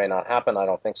may or may not happen, I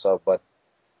don't think so, but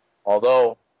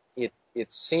although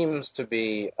it seems to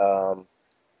be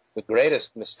the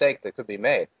greatest mistake that could be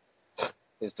made,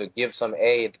 is to give some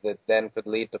aid that then could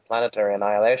lead to planetary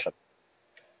annihilation,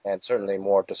 and certainly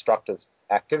more destructive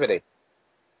activity.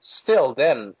 Still,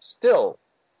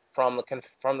 from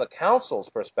the Council's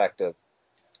perspective,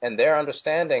 and their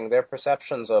understanding, their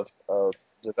perceptions of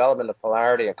development of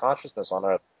polarity and consciousness on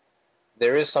Earth,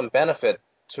 there is some benefit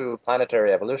to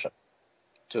planetary evolution,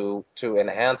 to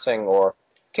enhancing or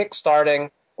kickstarting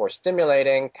or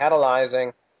stimulating,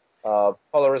 catalyzing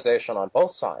polarization on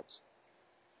both sides.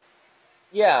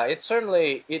 Yeah, it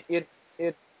certainly it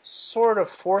sort of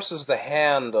forces the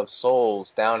hand of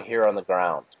souls down here on the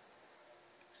ground.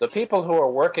 The people who are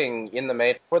working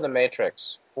for the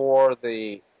Matrix, for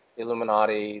the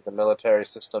Illuminati, the military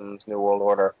systems, New World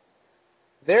Order,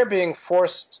 they're being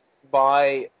forced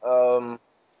by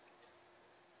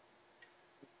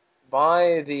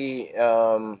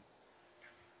the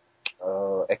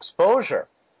exposure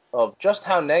of just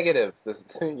how negative this,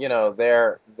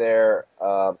 their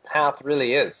path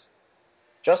really is.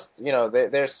 Just,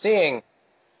 they're seeing,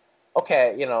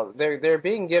 okay, they're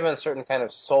being given certain kind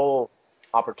of soul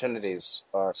opportunities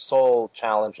or soul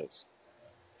challenges.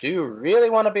 Do you really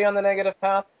want to be on the negative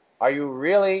path? Are you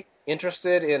really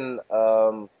interested in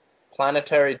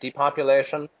planetary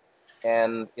depopulation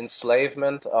and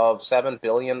enslavement of 7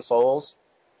 billion souls?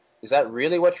 Is that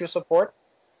really what you support?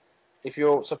 If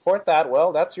you support that,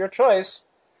 well, that's your choice.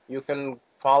 You can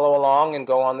follow along and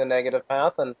go on the negative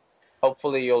path, and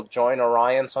hopefully you'll join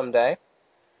Orion someday,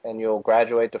 and you'll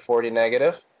graduate to 40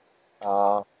 negative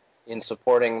in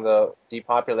supporting the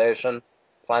depopulation,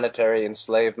 planetary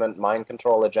enslavement, mind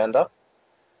control agenda.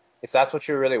 If that's what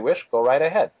you really wish, go right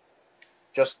ahead.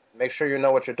 Just make sure you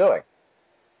know what you're doing.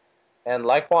 And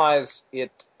likewise,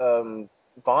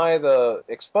 by the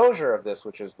exposure of this,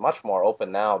 which is much more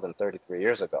open now than 33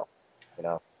 years ago,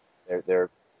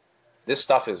 this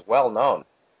stuff is well known.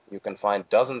 You can find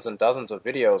dozens and dozens of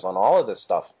videos on all of this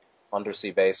stuff: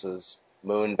 undersea bases,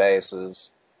 moon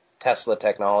bases, Tesla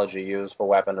technology used for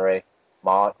weaponry,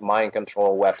 mind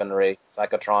control weaponry,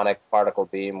 psychotronic particle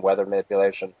beam, weather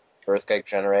manipulation, earthquake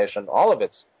generation. All of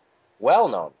it's well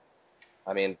known.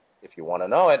 I mean, if you want to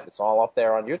know it, it's all up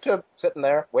there on YouTube, sitting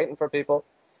there, waiting for people.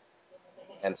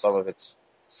 And some of it's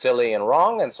silly and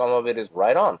wrong, and some of it is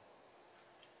right on.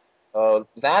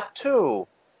 That, too,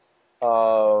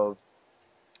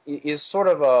 is sort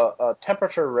of a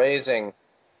temperature-raising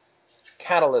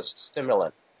catalyst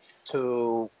stimulant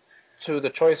to the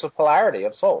choice of polarity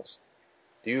of souls.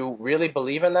 Do you really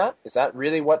believe in that? Is that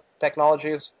really what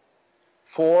technology is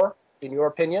for, in your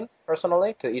opinion,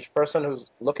 personally, to each person who's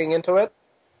looking into it?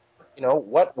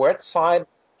 What side?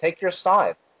 Take your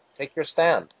side. Take your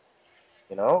stand.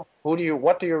 What do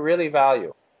you really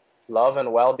value? Love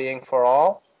and well-being for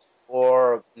all,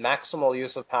 or maximal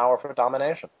use of power for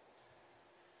domination?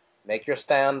 Make your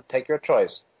stand, take your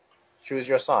choice, choose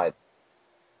your side.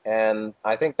 And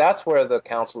I think that's where the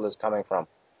council is coming from,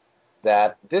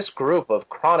 that this group of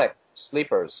chronic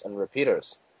sleepers and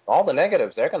repeaters, all the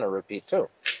negatives, they're going to repeat too.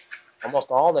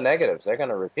 Almost all the negatives, they're going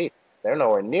to repeat. They're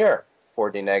nowhere near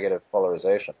 4D negative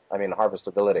polarization. I mean,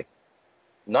 harvestability.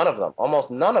 None of them, almost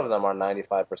none of them are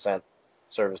 95%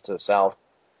 service to self.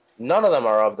 None of them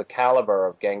are of the caliber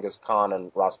of Genghis Khan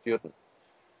and Rasputin.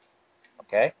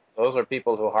 Okay? Those are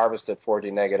people who harvested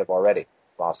 4D negative already,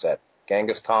 Ross said.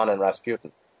 Genghis Khan and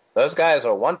Rasputin. Those guys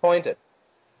are one-pointed.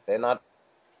 They're not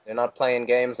playing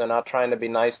games. They're not trying to be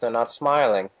nice. They're not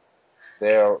smiling.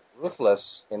 They're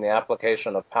ruthless in the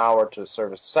application of power to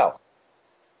service to self.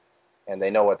 And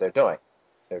they know what they're doing.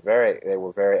 They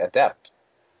were very adept.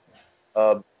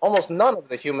 Almost none of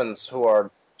the humans who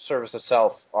are service to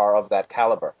self are of that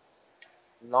caliber.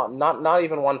 Not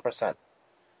even 1%.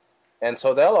 And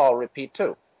so they'll all repeat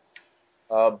too.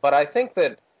 But I think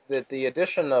that the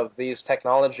addition of these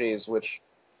technologies, which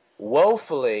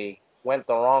woefully went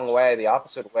the wrong way, the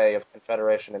opposite way of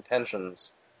Confederation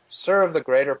intentions, serve the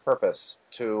greater purpose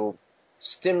to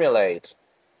stimulate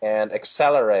and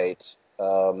accelerate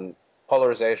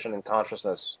polarization in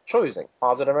consciousness, choosing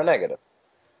positive or negative,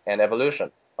 and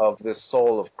evolution of this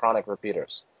soul of chronic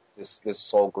repeaters, this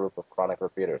soul group of chronic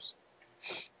repeaters.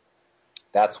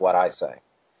 That's what I say.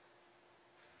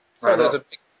 So right,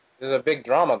 there's a big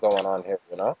drama going on here,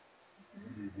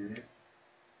 Mm-hmm.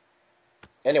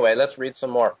 Anyway, let's read some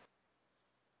more.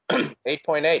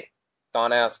 8.8.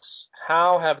 Don asks,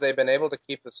 how have they been able to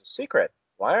keep this a secret?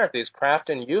 Why aren't these craft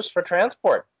in use for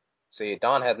transport? See,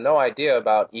 Don had no idea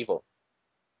about evil,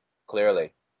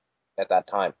 clearly, at that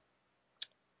time.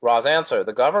 Ra's answer,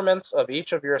 the governments of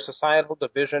each of your societal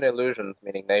division illusions,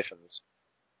 meaning nations,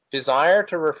 desire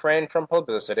to refrain from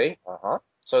publicity,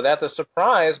 so that the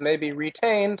surprise may be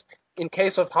retained in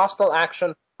case of hostile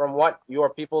action from what your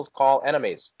peoples call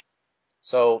enemies.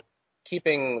 So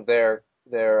keeping their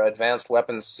advanced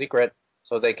weapons secret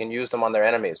so they can use them on their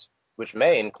enemies, which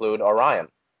may include Orion,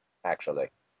 actually.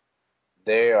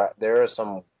 There are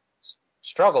some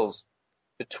struggles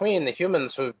between the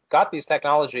humans who got these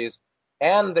technologies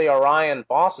and the Orion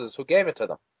bosses who gave it to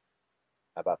them.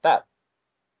 How about that?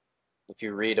 If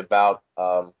you read about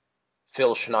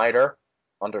Phil Schneider,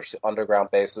 underground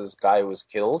bases, guy who was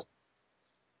killed,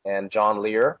 and John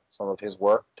Lear, some of his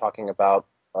work talking about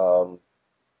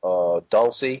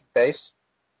Dulce base.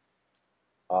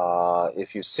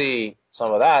 If you see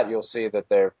some of that, you'll see that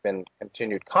there have been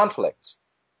continued conflicts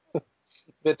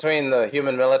between the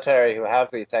human military who have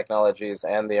these technologies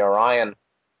and the Orion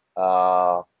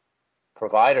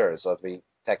providers of the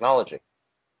technology.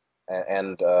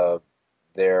 And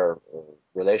their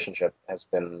relationship has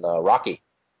been rocky,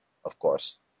 of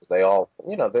course, because they all,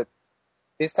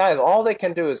 these guys, all they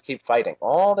can do is keep fighting.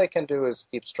 All they can do is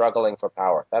keep struggling for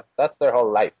power. That's their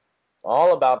whole life.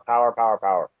 All about power, power,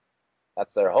 power.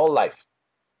 That's their whole life.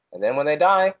 And then when they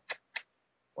die,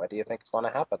 what do you think is going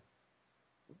to happen?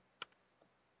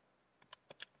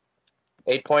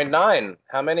 8.9.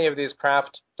 How many of these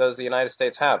craft does the United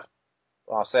States have?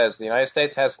 Well, it says the United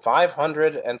States has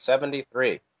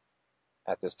 573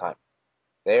 at this time.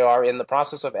 They are in the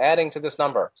process of adding to this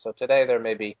number. So today there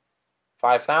may be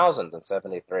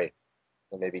 5,073.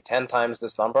 There may be 10 times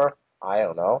this number. I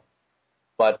don't know.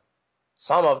 But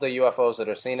some of the UFOs that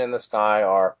are seen in the sky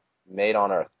are made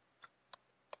on Earth.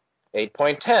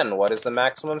 8.10. What is the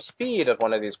maximum speed of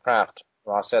one of these craft?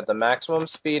 Ross said the maximum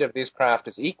speed of these craft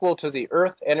is equal to the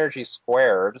Earth energy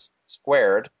squared.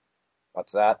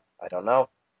 What's that? I don't know.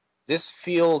 This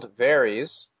field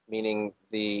varies, meaning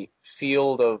the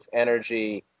field of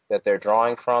energy that they're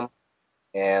drawing from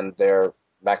and their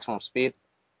maximum speed.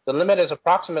 The limit is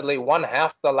approximately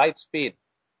 1/2 the light speed.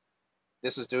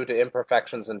 This is due to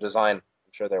imperfections in design.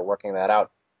 I'm sure they're working that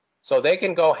out. So they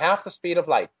can go half the speed of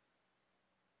light.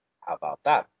 How about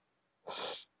that?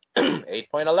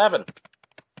 8.11.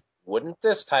 Wouldn't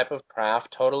this type of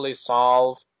craft totally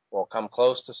solve or come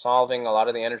close to solving a lot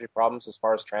of the energy problems as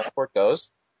far as transport goes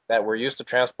that we're used to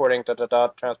transporting,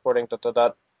 transporting,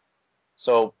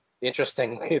 So,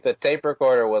 interestingly, the tape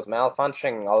recorder was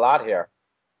malfunctioning a lot here.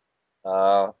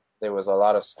 There was a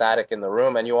lot of static in the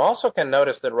room. And you also can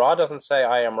notice that Ra doesn't say,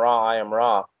 I am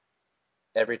Ra,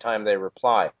 every time they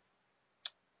reply.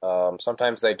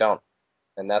 Sometimes they don't.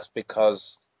 And that's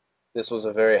because this was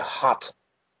a very hot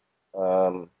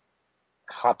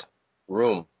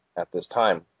room at this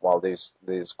time while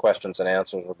these questions and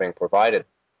answers were being provided,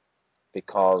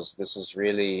 because this is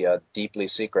really deeply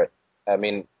secret. I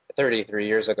mean, 33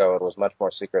 years ago it was much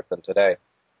more secret than today.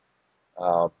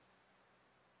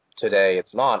 Today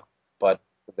it's not, but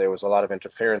there was a lot of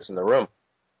interference in the room.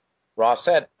 Ross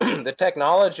said, the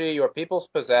technology your peoples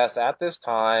possess at this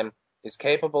time is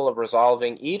capable of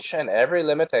resolving each and every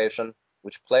limitation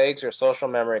which plagues your social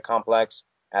memory complex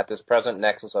at this present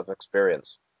nexus of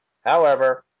experience.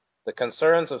 However, the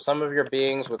concerns of some of your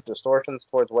beings with distortions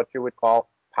towards what you would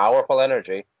call powerful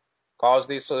energy cause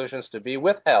these solutions to be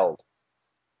withheld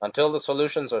until the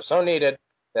solutions are so needed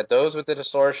that those with the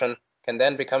distortion can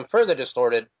then become further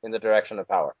distorted in the direction of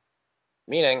power.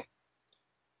 Meaning,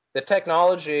 the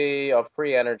technology of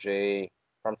free energy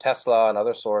from Tesla and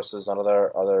other sources and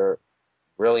other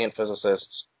brilliant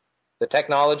physicists, the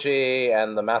technology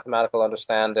and the mathematical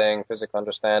understanding, physical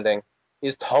understanding,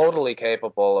 is totally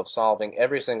capable of solving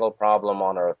every single problem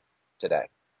on Earth today.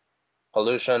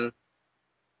 Pollution,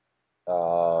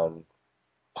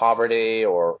 poverty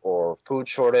or food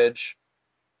shortage,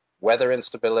 weather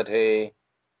instability,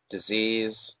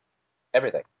 disease,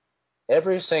 everything.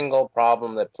 Every single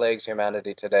problem that plagues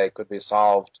humanity today could be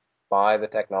solved by the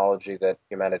technology that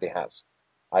humanity has.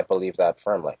 I believe that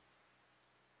firmly.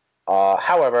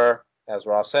 However, as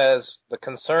Ross says, the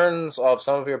concerns of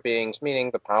some of your beings,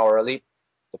 meaning the power elite,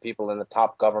 the people in the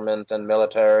top government and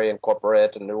military and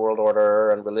corporate and New World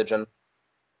Order and religion,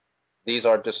 these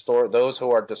are those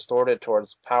who are distorted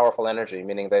towards powerful energy,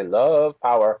 meaning they love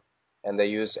power and they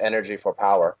use energy for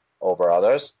power over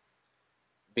others.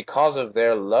 Because of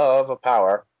their love of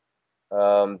power,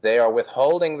 they are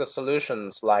withholding the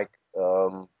solutions like,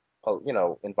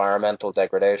 environmental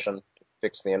degradation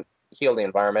to heal the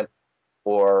environment,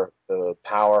 or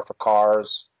power for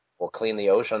cars, or clean the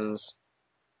oceans,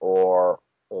 or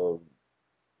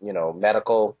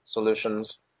medical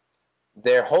solutions.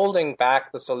 They're holding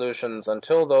back the solutions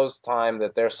until those time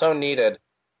that they're so needed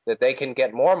that they can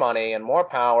get more money and more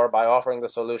power by offering the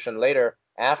solution later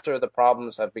after the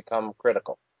problems have become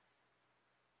critical.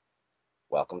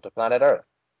 Welcome to planet Earth.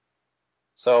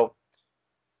 So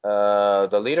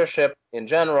the leadership in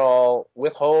general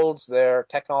withholds their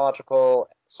technological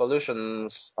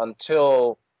solutions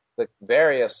until the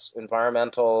various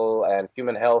environmental and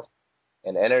human health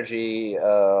and energy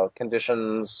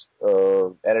conditions,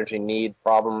 energy need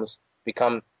problems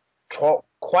become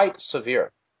quite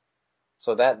severe,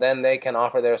 so that then they can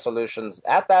offer their solutions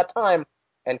at that time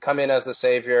and come in as the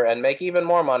savior and make even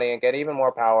more money and get even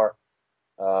more power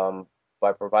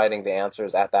by providing the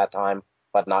answers at that time,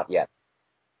 but not yet.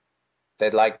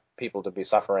 They'd like people to be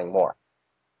suffering more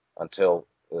until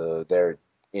they're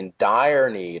in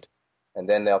dire need, and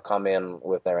then they'll come in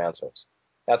with their answers.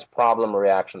 That's problem,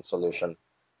 reaction, solution,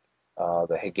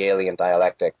 the Hegelian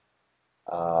dialectic,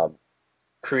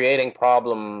 creating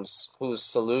problems whose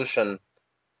solution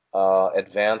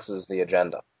advances the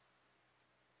agenda.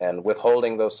 and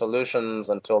withholding those solutions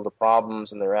until the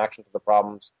problems and the reaction to the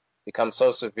problems become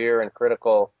so severe and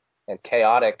critical and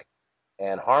chaotic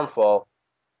and harmful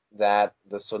that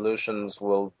the solutions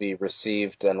will be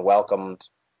received and welcomed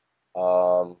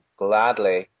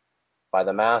gladly by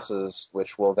the masses,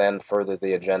 which will then further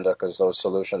the agenda because those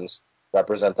solutions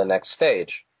represent the next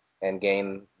stage and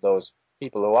gain those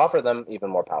people who offer them even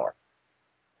more power.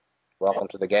 Welcome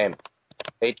to the game.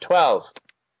 812.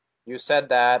 You said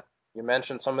that. You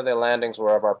mentioned some of the landings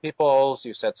were of our peoples.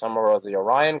 You said some were of the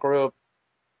Orion Group.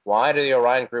 Why did the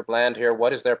Orion Group land here?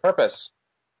 What is their purpose?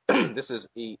 This is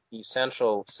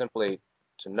essential simply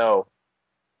to know.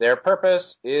 Their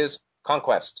purpose is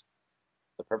conquest.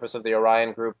 The purpose of the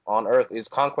Orion Group on Earth is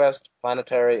conquest,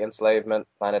 planetary enslavement,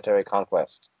 planetary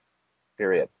conquest.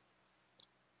 Period.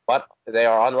 But they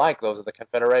are unlike those of the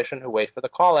Confederation who wait for the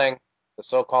calling. The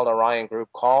so-called Orion Group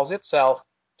calls itself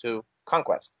to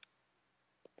conquest.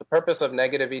 The purpose of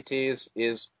negative ETs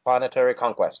is planetary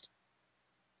conquest.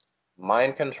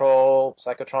 Mind control,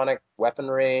 psychotronic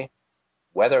weaponry,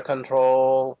 weather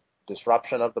control,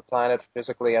 disruption of the planet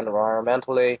physically and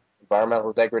environmentally,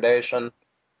 environmental degradation,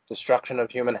 destruction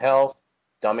of human health,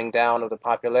 dumbing down of the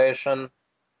population,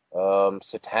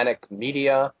 satanic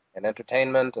media and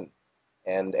entertainment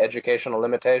and educational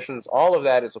limitations. All of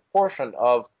that is a portion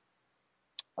of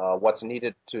what's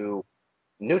needed to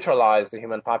neutralize the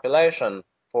human population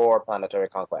for planetary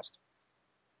conquest.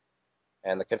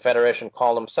 And the Confederation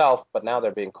called themselves, but now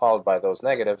they're being called by those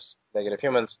negative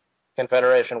humans.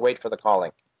 Confederation, wait for the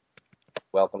calling.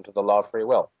 Welcome to the law of free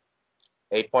will.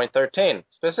 8.13.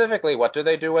 Specifically, what do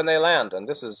they do when they land? And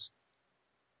this is,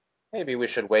 maybe we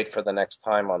should wait for the next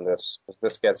time on this, because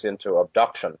this gets into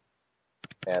abduction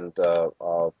and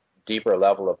a deeper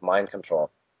level of mind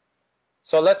control.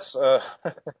 So let's,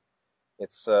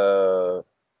 it's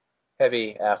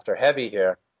heavy after heavy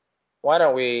here. Why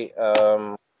don't we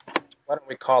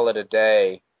call it a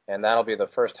day, and that'll be the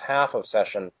first half of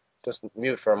session. Just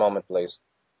mute for a moment, please.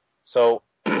 So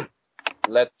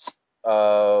let's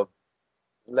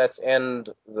end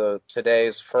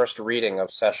today's first reading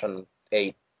of session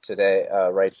 8 today,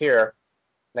 right here.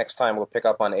 Next time we'll pick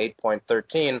up on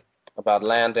 8.13 about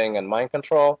landing and mind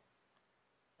control,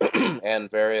 and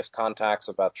various contacts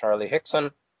about Charlie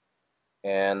Hickson,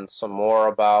 and some more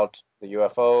about the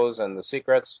UFOs and the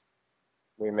secrets.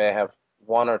 We may have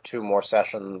one or two more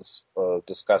sessions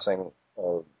discussing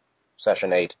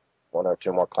session 8, one or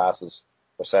two more classes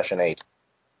for session 8.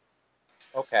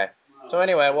 Okay. So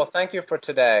anyway, well, thank you for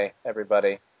today,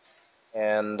 everybody,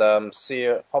 and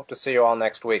hope to see you all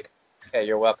next week. Okay,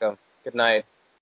 you're welcome. Good night.